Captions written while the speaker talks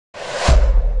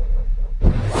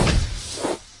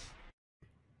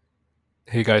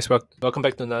Hey guys, welcome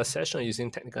back to another session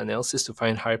using technical analysis to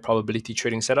find high probability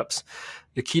trading setups.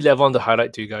 The key level I want to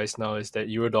highlight to you guys now is that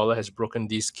euro dollar has broken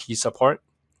this key support,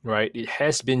 right? It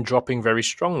has been dropping very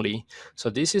strongly. So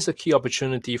this is a key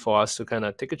opportunity for us to kind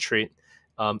of take a trade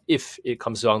if it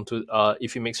comes down to,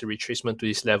 if it makes a retracement to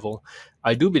this level.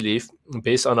 I do believe,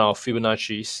 based on our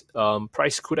Fibonacci's,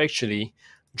 price could actually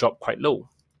drop quite low,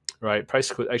 right? Price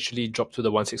could actually drop to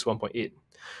the 161.8.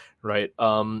 Right.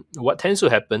 What tends to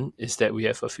happen is that we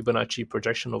have a Fibonacci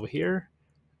projection over here,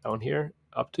 down here,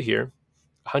 up to here,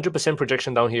 100%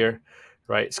 projection down here,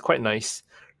 right? It's quite nice.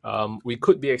 We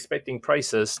could be expecting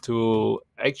prices to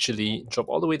actually drop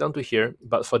all the way down to here,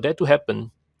 but for that to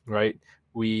happen, right,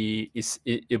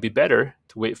 it'll be better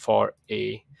to wait for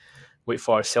a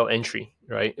sell entry,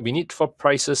 right? We need for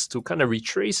prices to kind of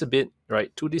retrace a bit,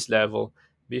 right, to this level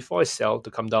before a sell to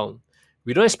come down.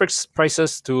 We don't expect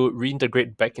prices to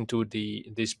reintegrate back into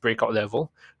this breakout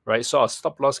level, right? So our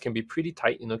stop loss can be pretty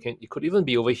tight. It could even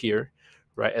be over here,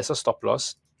 right, as a stop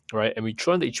loss, right? And we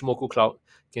throw in the Ichimoku cloud,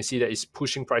 you can see that it's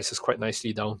pushing prices quite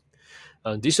nicely down.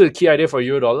 This is a key idea for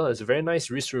euro dollar. It's a very nice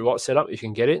risk reward setup. If you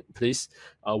can get it, please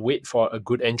wait for a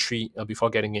good entry before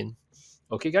getting in.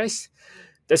 Okay, guys.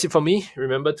 That's it for me.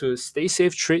 Remember to stay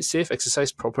safe, trade safe,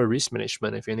 exercise proper risk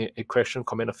management. If you have any question,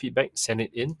 comment, or feedback, send it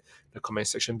in the comment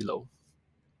section below.